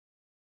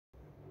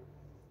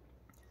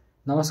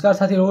नमस्कार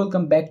साथीहरु,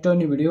 welcome back two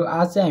new video.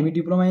 आज चाहिँ हामी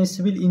diploma in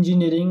civil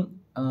engineering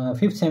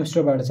 5th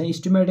सेमेस्टरबाट चाहिँ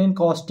एस्टिमेट एन्ड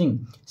कस्टिङ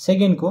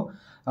सेकेन्ड को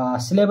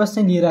सिलेबस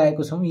चाहिँ लिएर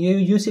आएको छौं।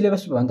 यो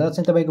सिलेबस भन्दा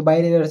चाहिँ तपाईको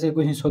बाहिरबाट चाहिँ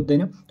क्वेशन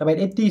सोध्दैन।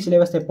 तपाईले यति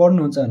सिलेबस चाहिँ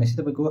पढ्नुहुन्छ भनेपछि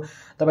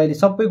तपाईले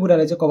सबै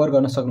कुरालाई चाहिँ कभर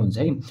गर्न सक्नुहुन्छ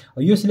है।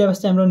 यो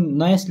सिलेबस चाहिँ हाम्रो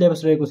नयाँ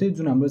सिलेबस रहेको छ,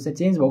 जुन हाम्रो चाहिँ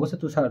चेन्ज भएको छ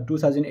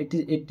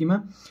 2080 मा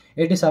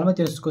 80 सालमा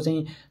त्यसको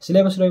चाहिँ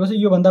सिलेबस रहेको छ।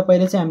 यो भन्दा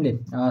पहिले चाहिँ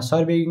हामीले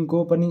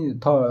सर्भिङको पनि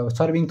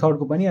सर्भिङ थर्ड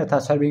को पनि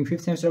अर्थात सर्भिङ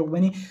 5th सेमेस्टरको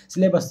पनि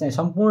सिलेबस चाहिँ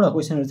सम्पूर्ण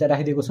क्वेशनहरु चाहिँ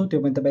राखिदिएको छौं। त्यो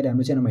पनि तपाईले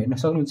हाम्रो च्यानलमा हेर्न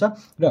सक्नुहुन्छ।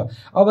 र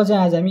अब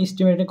चाहिँ आज हामी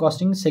एस्टिमेट एन्ड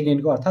कस्टिङ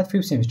सेकेन्ड को अर्थात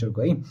 5th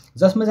सेमेस्टरको है,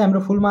 जसमा चाहिँ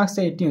हाम्रो फुल मार्क्स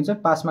चाहिँ 80 हुन्छ,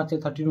 पास मार्क्स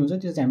चाहिँ 30 हुन्छ।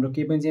 त्यो चाहिँ हाम्रो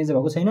केही पनि चेन्ज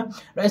भएको छैन।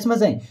 र यसमा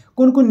चाहिँ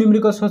कुन कुन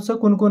न्यूमेरिकल सोध्छ,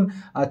 कुन कुन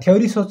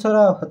थ्योरी सोध्छ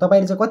र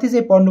तपाईले चाहिँ कति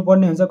चाहिँ पढ्नु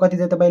पर्ने हुन्छ, कति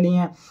चाहिँ तपाईले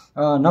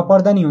यहाँ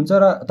नपढ्दा नि हुन्छ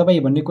र तपाई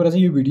भन्ने कुरा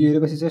चाहिँ यो भिडियो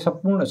हेरेपछि चाहिँ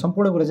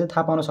सम्पूर्ण कुरा चाहिँ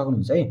थाहा पाउन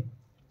सक्नुहुन्छ है।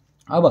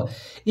 अब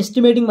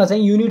एस्टिमेटिङमा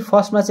चाहिँ युनिट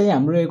फर्स्ट मा चाहिँ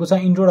हाम्रो रहेको छ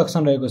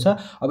इन्ट्रोडक्सन रहेको छ।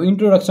 अब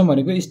इन्ट्रोडक्सन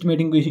भनेको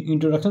एस्टिमेटिङको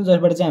इन्ट्रोडक्सन,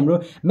 जसबाट चाहिँ हाम्रो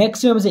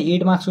म्याक्सिमम चाहिँ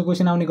 8 मार्क्स को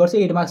क्वेशन आउने गर्छ।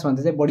 8 मार्क्स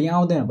भन्दा चाहिँ बढी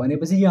आउँदैन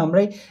भनेपछि यो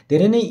हाम्रै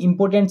धेरै नै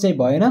इम्पोर्टेन्ट चाहिँ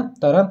भएन।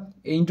 तर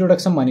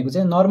इन्ट्रोडक्सन भनेको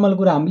चाहिँ नर्मल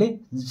कुरा हामीले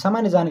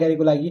सामान्य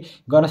जानकारीको लागि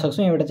गर्न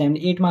सक्छौं। यहाँबाट चाहिँ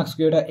हामीले 8 मार्क्स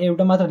को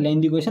एउटा मात्र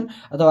लेन्थी क्वेशन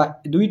अथवा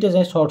दुईटा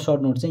चाहिँ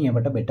सर्ट नोट चाहिँ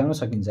यहाँबाट भेट्टाउन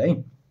सकिन्छ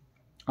है।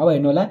 अब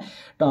हेर्नु होला,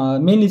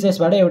 मेनली चाहिँ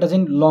यसबाट एउटा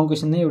चाहिँ लङ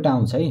क्वेशन नै एउटा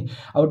आउँछ है।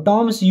 अब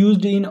terms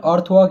used in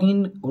earthwork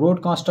in road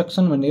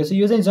construction भनेको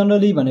चाहिँ यो चाहिँ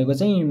जनरली भनेको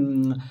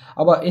चाहिँ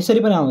अब यसरी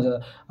पनि आउँछ।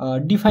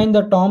 Define the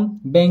term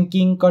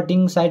banking,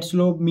 cutting, side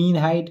slope, mean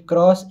height,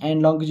 cross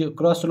and लंगिट्युड,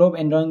 cross slope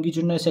and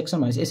लंगिट्युडनल section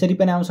भनेपछि यसरी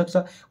पनि आउन सक्छ।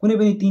 कुनै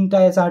पनि 3टा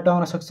या 4टा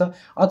आउन सक्छ।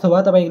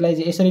 अथवा तपाईलाई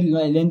चाहिँ यसरी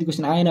लेन्थी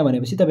क्वेशन आएन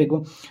भनेपछि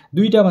तपाईको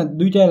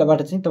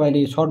दुईटाबाट चाहिँ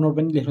तपाईले सर्ट नोट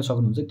पनि लेख्न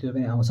सक्नुहुन्छ, त्यो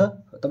पनि आउँछ।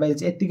 तपाईले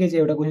चाहिँ यतिकै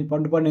चाहिँ एउटा क्वेशन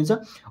पढ्नु पर्ने हुन्छ।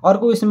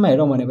 अर्को क्वेशनमा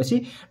हेरौँ भनेपछि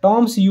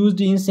terms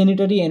used in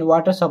sanitary and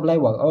water supply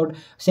work. और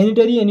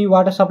सैनिटरी एन्ड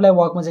वाटर सप्लाई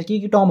वर्कमा चाहिँ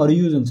के टर्महरु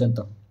युज हुन्छ नि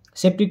त?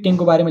 सेप्टिक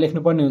ट्याङ्कको बारेमा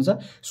लेख्नुपर्ने हुन्छ,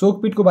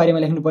 सोकपिटको बारेमा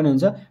लेख्नुपर्ने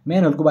हुन्छ,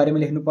 म्यानहोलको बारेमा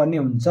लेख्नुपर्ने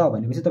हुन्छ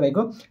भनेपछि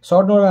तपाईको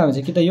सर्ट नोटमा आउँछ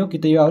कि त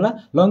यो आउला,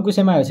 लङ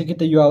क्वेशनमा आउँछ कि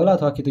त यो आउला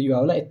अथवा कि त यो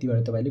आउला,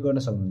 यतिबाट तपाईले गर्न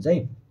सक्नुहुन्छ है।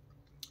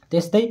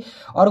 त्यस्तै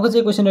अर्को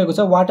चाहिँ क्वेशन रहेको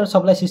छ वाटर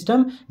सप्लाई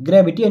सिस्टम,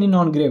 ग्रेभिटी अनि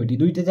नन ग्रेभिटी।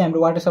 दुईटा चाहिँ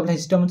हाम्रो वाटर सप्लाई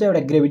सिस्टम हुन्छ, एउटा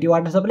ग्रेभिटी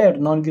वाटर सप्लाई, एउटा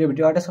non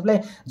gravity water supply.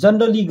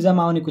 Generally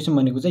एक्जाममा आउने क्वेशन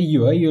भनेको चाहिँ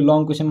यो है, यो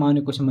लङ क्वेशनमा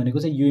आउने क्वेशन भनेको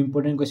चाहिँ यो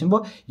इम्पोर्टेन्ट क्वेशन भयो।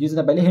 यो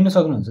चाहिँ तपाईले हेर्न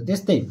सक्नुहुन्छ।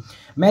 त्यस्तै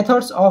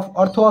मेथड्स अफ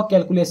अर्थवर्क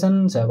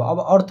क्याल्कुलेसन छ। अब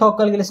अर्थवर्क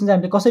क्याल्कुलेसन चाहिँ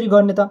हामीले कसरी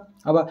गर्ने त?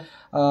 अब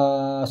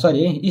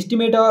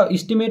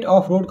एस्टिमेट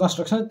अफ रोड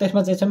कन्स्ट्रक्सन,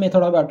 त्यसमा चाहिँ छ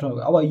मेथड अफ अर्थवर्क।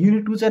 अब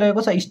युनिट 2 चाहिँ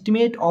रहेको छ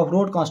estimate off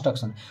road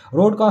construction.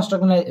 Road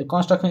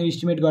construction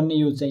estimate गर्ने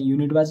यो चाहिँ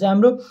युनिटमा चाहिँ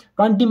हाम्रो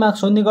 20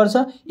 मार्क्स सोध्ने गर्छ।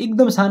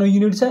 एकदम सानो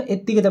युनिट छ,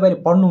 यतिकै तपाईले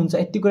पढ्नुहुन्छ,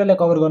 यति कुरालाई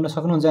कभर गर्न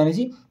सक्नुहुन्छ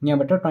भनेपछि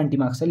यहाँबाट 20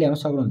 मार्क्स चाहिँ ल्याउन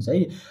सक्नुहुन्छ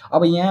है।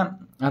 अब यहाँ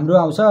हाम्रो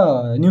आउँछ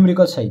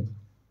न्यूमेरिकल सहित।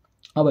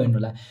 अब हेर्नु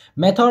होला,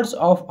 methods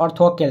of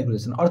earthwork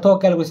calculation. Earthwork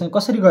calculation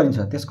कसरी गरिन्छ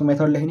त्यसको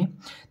मेथड लेख्ने।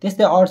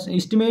 त्यस्तै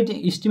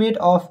estimate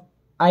of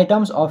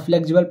items of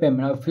flexible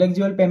payment.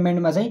 Flexible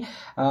पेमेन्टमा चाहिँ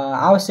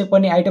आवश्यक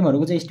पर्ने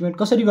आइटमहरुको चाहिँ एस्टिमेट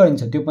कसरी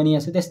गरिन्छ त्यो पनि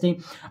यहाँ छ। त्यस्तै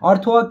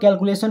earthwork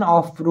calculation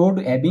off road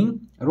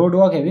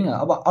work having.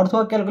 अब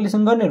अर्थवर्क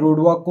क्याल्कुलेसन गर्ने रोड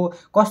वर्कको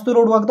कस्तो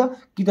रोड वर्क त?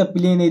 कि त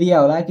प्लेन एरिया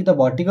होला, कि त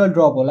भर्टिकल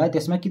ड्रप होला,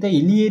 त्यसमा कि त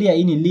हिल्ली एरिया,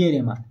 इन हिल्ली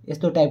एरियामा,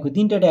 यस्तो टाइपको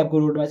 3टा टाइपको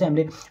रोडमा चाहिँ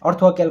हामीले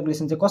अर्थवर्क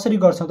क्याल्कुलेसन चाहिँ कसरी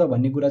गर्छौं त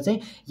भन्ने कुरा चाहिँ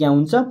यहाँ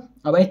हुन्छ।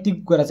 अब यति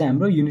कुरा चाहिँ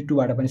हाम्रो युनिट 2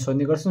 बाट पनि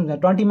सोध्ने गर्छ।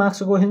 20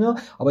 मार्क्स को क्वेशन हो।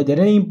 अब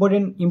धेरै नै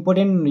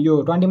इम्पोर्टेन्ट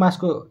यो 20 मार्क्स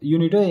को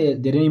युनिट हो,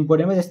 धेरै नै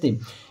इम्पोर्टेन्ट हो। त्यस्तै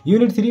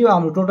युनिट 3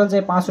 हाम्रो टोटल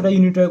चाहिँ 5वटा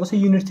युनिट रहेको छ।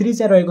 युनिट 3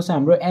 चाहिँ रहेको छ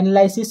हाम्रो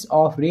analysis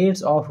of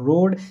rates off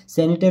road,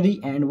 sanitary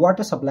and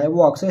water supply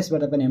works.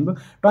 यसबाट पनि हाम्रो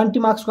 20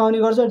 मार्क्स को आउने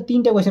गर्छ।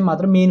 3टा क्वेशन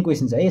मात्र मेन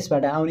क्वेशन छ है।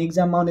 यसबाट आउने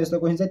एक्जाममा आउने जस्तो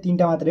क्वेशन चाहिँ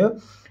 3टा मात्रै हो।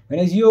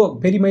 भनेपछि यो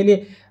फेरि मैले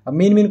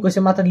मेन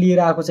क्वेशन मात्र लिएर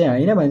आएको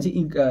चाहिँ हैन, भनेपछि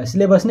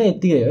सिलेबस नै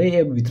यतिकै हो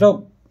है। भित्र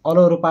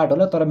अरू पार्ट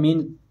होला, तर मेन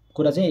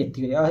कुरा चाहिँ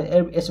यतिकै।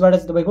 यसबाट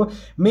चाहिँ तपाईको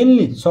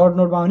मेनली सर्ट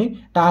नोटमा आउने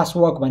टास्क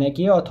वर्क भने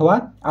के हो अथवा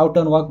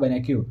आउटटर्न वर्क भने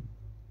के हो।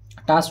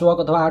 टास्क वर्क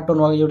अथवा आउटटर्न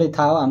वर्क एउटै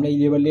थाहा हो, हामीले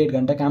लेबरले 8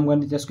 घण्टा काम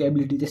गर्ने, त्यसको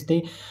एबिलिटी,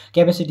 त्यस्तै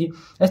क्यापेसिटी।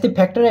 यस्तै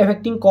factor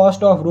affecting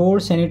cost off road,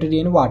 sanitary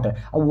and water.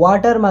 अब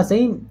वाटरमा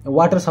चाहिँ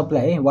वाटर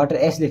सप्लाई है, वाटर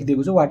एस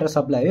लेखिदिएको छु, वाटर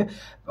सप्लाई हो।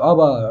 अब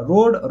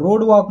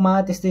रोड वर्कमा,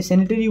 त्यस्तै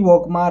सैनिटरी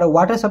वर्कमा र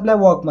वाटर सप्लाई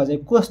वर्कमा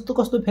चाहिँ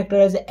कस्तो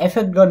फ्याक्टरलाई चाहिँ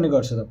एफेक्ट गर्ने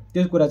गर्छ त,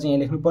 त्यो कुरा चाहिँ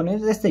यहाँ लेख्नुपर्ने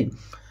हो। त्यस्तै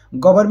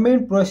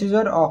government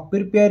procedure of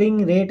preparing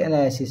rate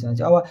analysis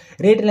भन्छ। अब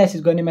रेट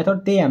एनालाइसिस गर्ने मेथड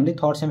त्यही हामीले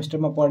 3rd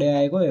सेमेस्टरमा पढे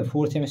आएको,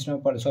 4th सेमेस्टरमा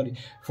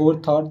 4th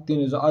 3rd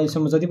 3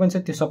 अहिलेसम्म जति पनि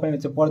छ त्यो सबैमा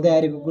चाहिँ पढ्दै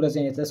आएको कुरा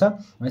चाहिँ यता छ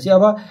भनेपछि।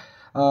 अब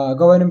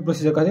गभर्नमेन्ट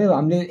प्रोसिजर कति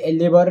हामीले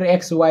लेबर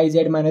एक्स वाई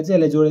जेड मानेर चाहिँ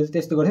यसलाई जोडेर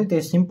त्यस्तो गर्थ्यो,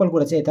 त्यो सिम्पल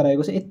कुरा चाहिँ यता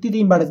रहेको छ। यति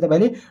दिनबाट चाहिँ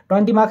तपाईले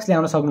 20 मार्क्स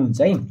ल्याउन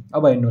सक्नुहुन्छ है।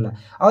 अब हेर्नु होला,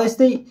 अब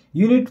यस्तै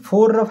युनिट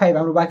 4 र 5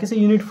 हाम्रो बाँकी छ।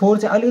 युनिट 4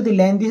 चाहिँ अलिकति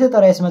लेन्थी छ,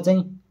 तर यसमा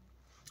चाहिँ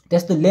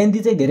त्यस्तो लेन्थी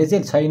चाहिँ धेरै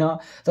चाहिँ छैन,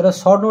 तर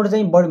सर्ट नोट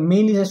चाहिँ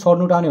मेनली चाहिँ सर्ट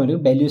नोट आउने भनेको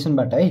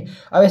भ्यालुएसनबाट है।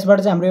 अब यसबाट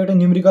चाहिँ हाम्रो एउटा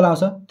न्यूमेरिकल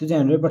आउँछ, त्यो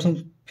चाहिँ 100%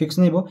 फिक्स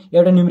नै भयो।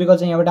 एउटा न्यूमेरिकल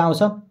चाहिँ यहाँबाट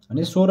आउँछ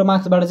भने 16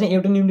 मार्क्सबाट चाहिँ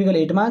एउटा न्यूमेरिकल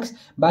 8 मार्क्स,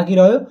 बाँकी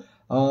रह्यो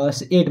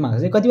 8 मार्क्स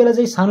चाहिँ कति बेला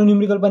चाहिँ सानो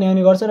न्युमेरिकल पनि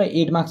आउने गर्छ र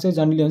 8 मार्क्स चाहिँ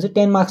जनरली हुन्छ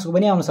 10 मार्क्सको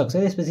पनि आउन सक्छ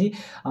त्यसपछि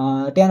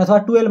 10 अथवा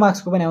 12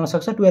 मार्क्सको पनि आउन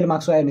सक्छ 12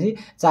 मार्क्सको आएपछि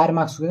 4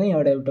 मार्क्सको चाहिँ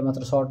एउटा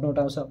मात्र सर्ट नोट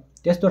आउँछ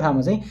त्यस्तो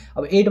ठाउँमा चाहिँ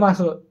अब 8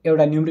 मार्क्सको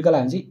एउटा न्युमेरिकल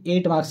आयो भने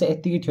चाहिँ 8 मार्क्स चाहिँ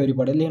यतिकै थ्योरी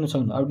पढेर लेख्न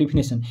सक्नु अब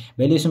डेफिनेसन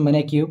भ्यालुएसन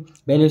भने के हो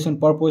भ्यालुएसन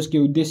पर्पज के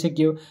हो उद्देश्य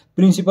के हो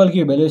प्रिन्सिपल के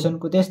हो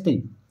भ्यालुएसनको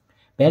त्यस्तै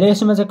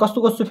भ्यालुएसनमा चाहिँ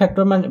कस्तो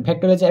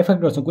फ्याक्टरले चाहिँ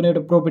एफेक्ट गर्छ कुनै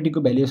एउटा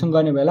प्रोपर्टीको भ्यालुएसन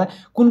गर्ने बेला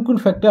कुन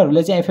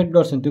फ्याक्टरहरूले चाहिँ एफेक्ट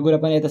गर्छन् त्यो कुरा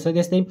पनि यता छ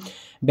त्यस्तै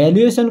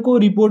भ्यालुएसनको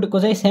रिपोर्टको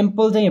चाहिँ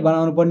स्याम्पल चाहिँ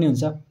बनाउनु पर्ने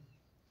हुन्छ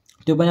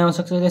त्यो पनि आउन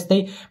सक्छ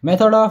त्यस्तै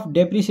method of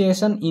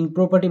depreciation in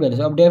property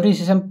valuation अब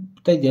डेप्रिसिएसन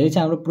चाहिँ धेरै छ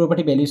हाम्रो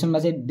प्रोपर्टी भ्यालुएसनमा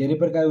चाहिँ धेरै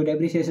प्रकारको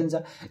डेप्रिसिएसन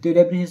छ त्यो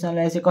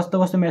डेप्रिसिएसनलाई चाहिँ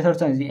कस्तो मेथड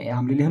छ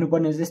हामीले लेख्नु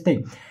पर्ने हुन्छ त्यस्तै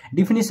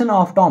डेफिनेसन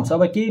अफ टर्म्स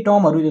अब केही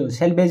टर्महरू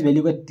सेल बेस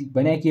भ्यालुको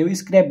भने के हो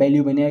स्क्रैप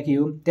भ्यालु भने के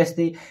हो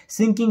त्यस्तै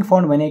सिङ्किङ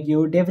फन्ड भने के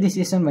हो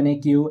डेप्रिसिएसन भने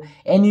के हो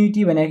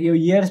एन्युटी भने के हो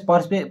इयर्स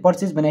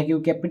पर्चेज भने के हो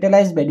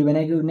क्यापिटलाइज भ्यालु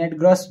भने के हो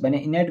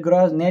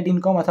नेट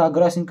इन्कम अथवा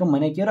ग्रस इन्कम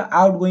भने के हो र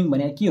आउटगोइङ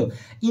भने के हो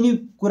यिनी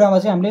कुरामा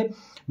चाहिँ हामीले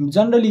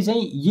जनरली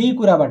चाहिँ यही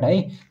कुराबाट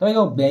है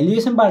तपाईको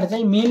भ्यालुएसनबाट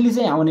चाहिँ मेनली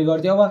चाहिँ आउने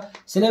गर्थ्यो अब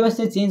सिलेबस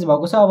चाहिँ चेन्ज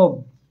भएको छ अब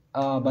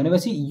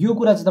भनेपछि यो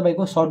कुरा चाहिँ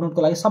तपाईको सर्ट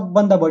नोटको लागि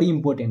सबभन्दा बढी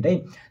इम्पोर्टेन्ट है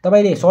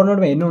तपाईले सर्ट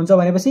नोटमा हेर्नुहुन्छ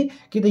भनेपछि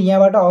कि त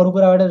यहाँबाट अरु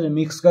कुराबाट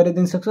मिक्स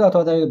गरिदिन सक्छ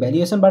अथवा तपाईको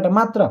भ्यालुएसनबाट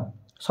मात्र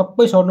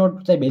सबै सर्ट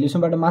नोट चाहिँ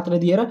भ्यालुएसनबाट मात्र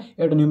दिएर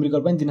एउटा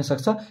न्युमेरिकल पनि दिन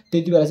सक्छ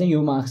त्यति बेला चाहिँ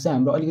यो मार्क्स चाहिँ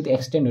हाम्रो अलिकति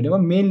एक्सटेन्ड हुने भयो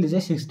मेनली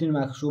चाहिँ 16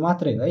 मार्क्सको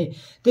मात्रै हो है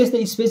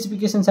त्यस्तै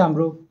स्पेसिफिकेसन छ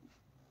हाम्रो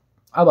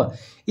अब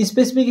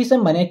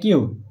स्पेसिफिकेसन भने के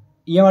हो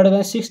यहाँबाट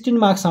चाहिँ 16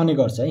 मार्क्स आउने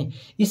गर्छ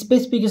है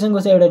स्पेसिफिकेसनको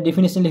चाहिँ एउटा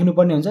डेफिनेसन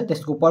लेख्नुपर्ने हुन्छ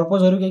त्यसको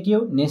पर्पजहरू के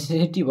हो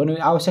नेसेसिटी भन्नु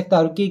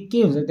आवश्यकताहरू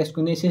के हुन्छ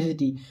त्यसको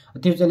नेसेसिटी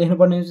त्यो चाहिँ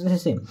लेख्नुपर्ने हुन्छ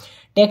त्यसै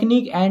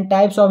technique and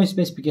types of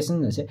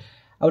specification चाहिँ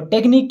अब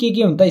टेक्निक के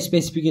हुन्छ त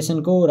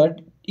स्पेसिफिकेसनको र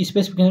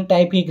स्पेसिफिकेसन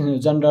टाइप के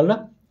जनरल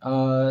र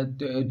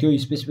त्यो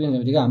स्पेसिफिकेसन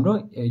भनेको हाम्रो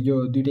यो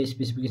दुईटा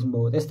स्पेसिफिकेसन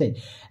भयो त्यस्तै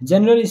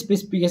general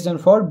specification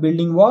for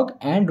building work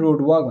and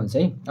road work भन्छ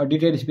है अब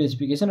डिटेल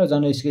स्पेसिफिकेसन र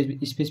जनरल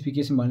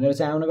स्पेसिफिकेसन भनेर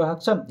चाहिँ आउन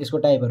सक्छ यसको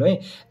टाइपहरू है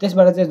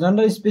त्यसबाट चाहिँ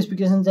जनरल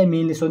स्पेसिफिकेसन चाहिँ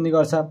मेनली सोध्ने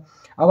गर्छ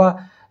अब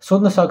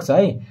सोध्न सक्छ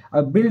है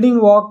अब बिल्डिङ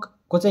वर्क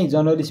को चाहिँ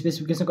जनरल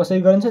स्पेसिफिकेसन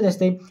कसरी गरिन्छ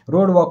त्यस्तै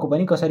रोड वर्कको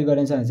पनि कसरी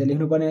गरिन्छ भनेर चाहिँ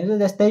लेख्नुपर्ने हुन्छ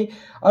त्यस्तै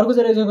अर्को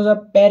चाहिँ रहेको छ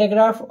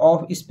प्याराग्राफ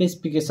अफ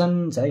स्पेसिफिकेसन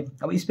है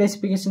अब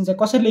स्पेसिफिकेसन चाहिँ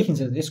कसरी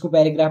लेखिन्छ यसको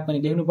प्याराग्राफ पनि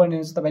लेख्नुपर्ने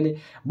हुन्छ तपाईले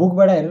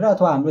बुकबाट हेरेर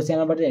अथवा हाम्रो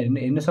च्यानलबाट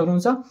हेर्न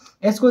सक्नुहुन्छ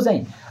यसको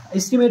चाहिँ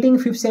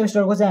एस्टिमेटिङ 5th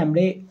सेमेस्टरको चाहिँ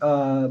हामीले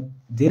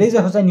धेरै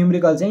जसो चाहिँ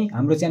न्युमेरिकल चाहिँ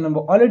हाम्रो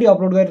च्यानलमा अलरेडी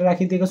अपलोड गरेर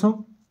राखिदिएको छौं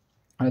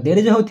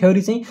धेरै जसो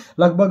थ्योरी चाहिँ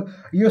लगभग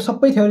यो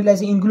सबै थ्योरीलाई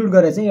चाहिँ इन्क्लुड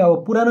गरेर चाहिँ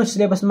अब पुरानो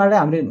सिलेबसबाट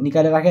हामीले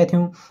निकालेर राखेका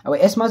थियौं अब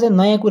यसमा चाहिँ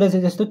नयाँ कुरा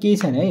चाहिँ त्यस्तो केही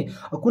छैन है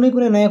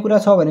कुनै नयाँ कुरा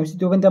छ भनेपछि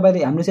त्यो पनि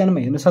तपाईले हाम्रो च्यानलमा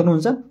हेर्न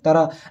सक्नुहुन्छ तर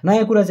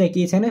नयाँ कुरा चाहिँ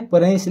केही छैन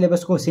पुरानो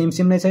सिलेबसको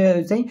सेम नै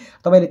चाहिँ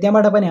तपाईले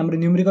त्यहाँबाट पनि हाम्रो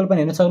न्युमेरिकल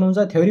पनि हेर्न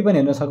सक्नुहुन्छ थ्योरी पनि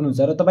हेर्न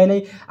सक्नुहुन्छ र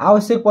तपाईलाई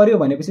आवश्यक पर्यो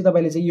भनेपछि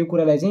तपाईले चाहिँ यो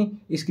कुरालाई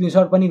चाहिँ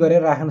स्क्रिनशट पनि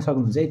गरेर राख्न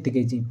सक्नुहुन्छ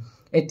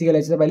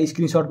यतिकैलाई चाहिँ तपाईले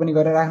स्क्रिनशट पनि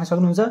गरेर राख्न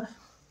सक्नुहुन्छ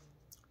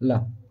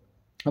ल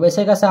अब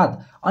यसैका साथ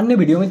अन्य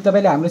भिडियो पनि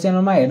तपाईले हाम्रो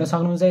च्यानलमा हेर्न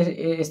सक्नुहुन्छ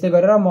यस्तै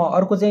गरेर म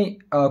अर्को चाहिँ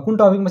कुन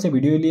टपिकमा चाहिँ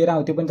भिडियो लिएर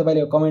आउँ त्यो पनि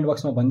तपाईले कमेन्ट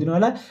बक्समा भनिदिनु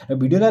होला र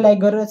भिडियोलाई लाइक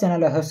गरेर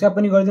च्यानललाई सब्स्क्राइब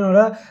पनि गरिदिनु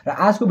होला र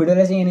आजको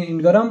भिडियोलाई चाहिँ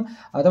एन्ड गरौँ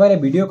तपाईलाई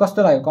भिडियो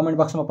कस्तो लाग्यो कमेन्ट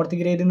बक्समा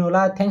प्रतिक्रिया दिनु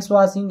होला thanks for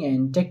watching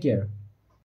and take care